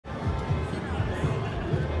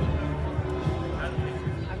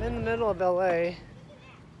middle of LA,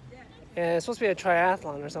 and it's supposed to be a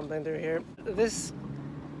triathlon or something through here. This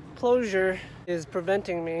closure is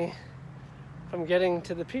preventing me from getting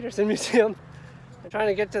to the Peterson Museum. I'm trying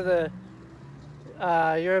to get to the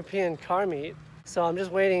European car meet, so I'm just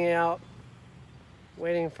waiting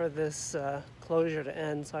for this closure to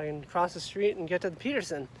end so I can cross the street and get to the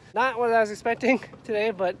Peterson. Not what I was expecting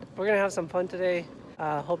today, but we're gonna have some fun today.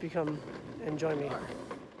 Hope you come and join me.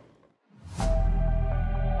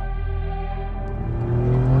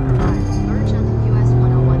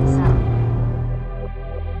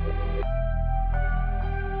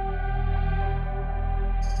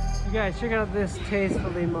 You guys, check out this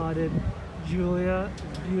tastefully modded Giulia.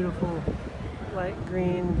 Beautiful light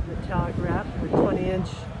green metallic wrap with 20-inch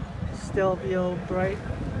Stelvio bright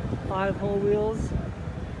 5-hole wheels.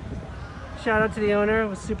 Shout out to the owner. It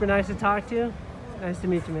was super nice to talk to you. Nice to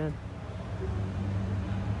meet you, man.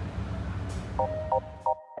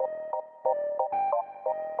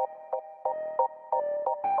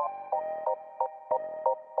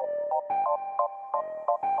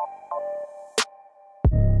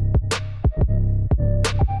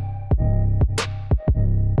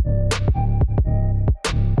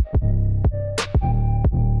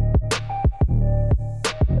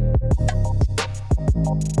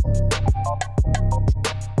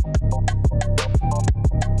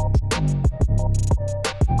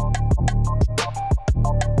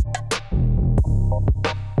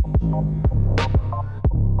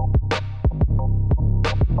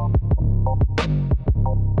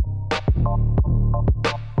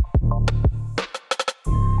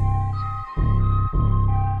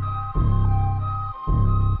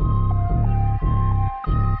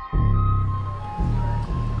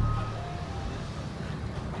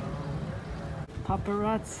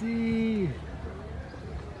 Paparazzi!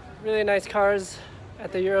 Really nice cars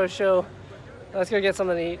at the Euro show. Let's go get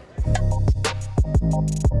something to eat.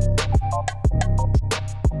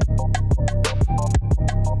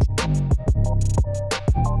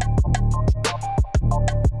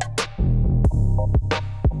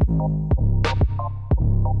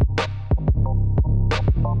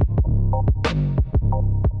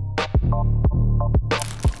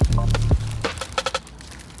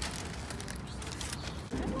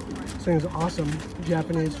 This thing's awesome.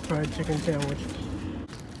 Japanese fried chicken sandwich.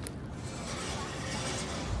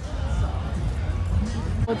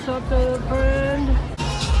 What's up, friend?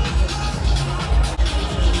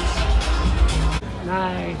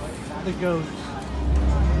 Nice. The goat.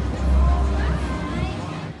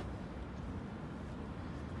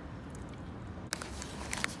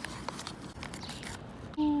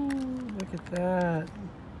 Ooh, look at that.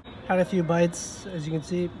 Had a few bites, as you can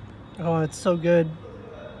see. Oh, it's so good.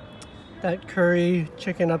 That curry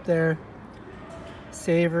chicken up there,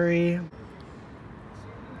 savory,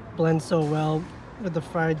 blends so well with the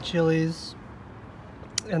fried chilies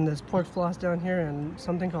and this pork floss down here and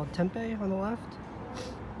something called tempeh on the left,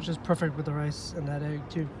 which is perfect with the rice and that egg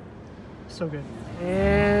too. So good.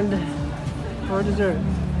 And for dessert,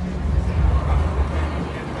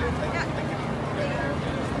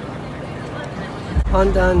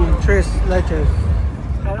 Pandan Tres Leches.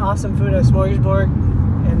 Had awesome food at Smorgasburg.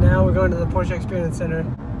 And now we're going to the Porsche Experience Center.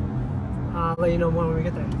 I'll let you know more when we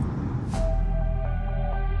get there.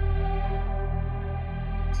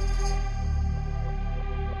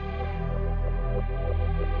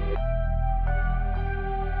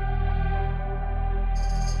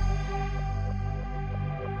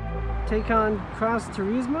 Taycan Cross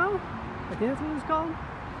Turismo? I think that's what it's called.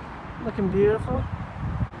 Looking beautiful.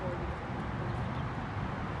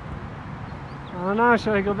 I don't know,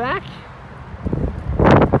 should I go back?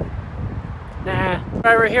 Nah.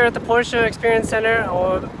 Alright, we're here at the Porsche Experience Center.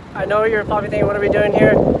 Oh, I know you're probably thinking, what are we doing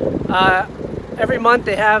here? Every month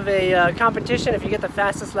they have a competition. If you get the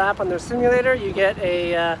fastest lap on their simulator, you get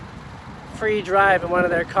a free drive in one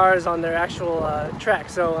of their cars on their actual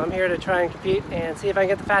track. So I'm here to try and compete and see if I can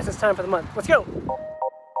get the fastest time for the month. Let's go!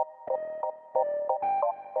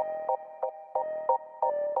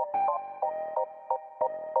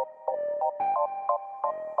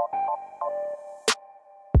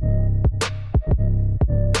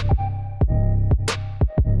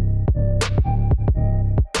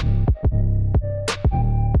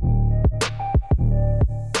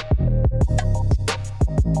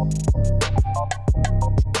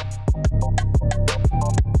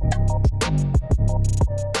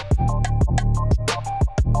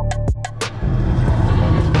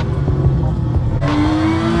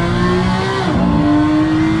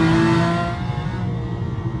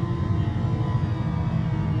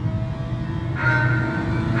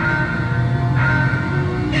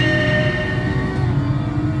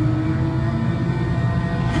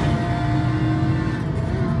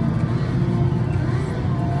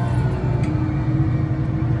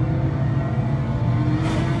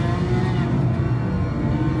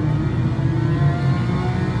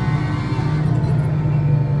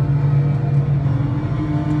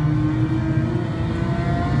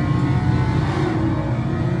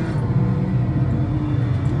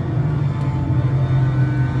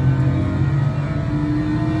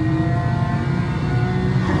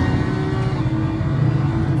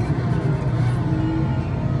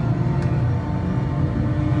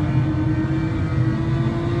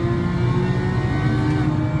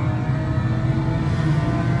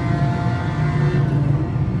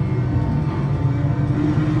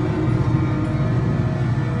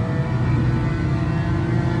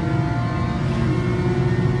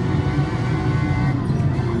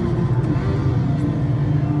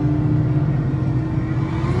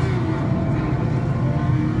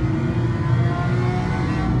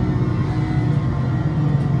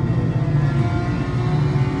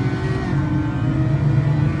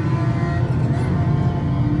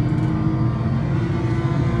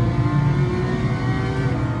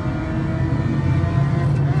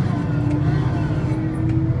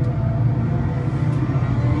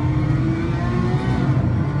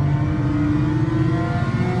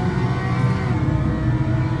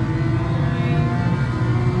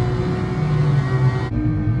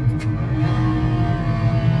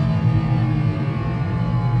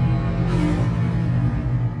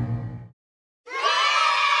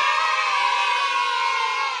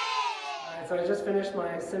 So I just finished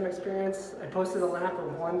my sim experience. I posted a lap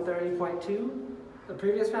of 130.2. The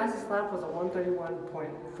previous fastest lap was a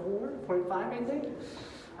 131.4.5, I think.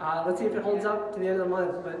 Let's see if it holds up to the end of the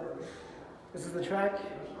month, but this is the track,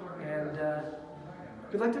 and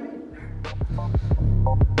good luck to me.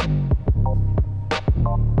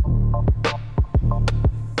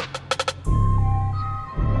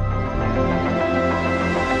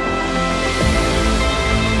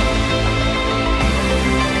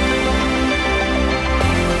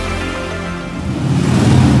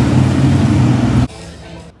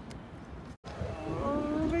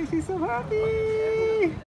 Oh, it makes me so happy.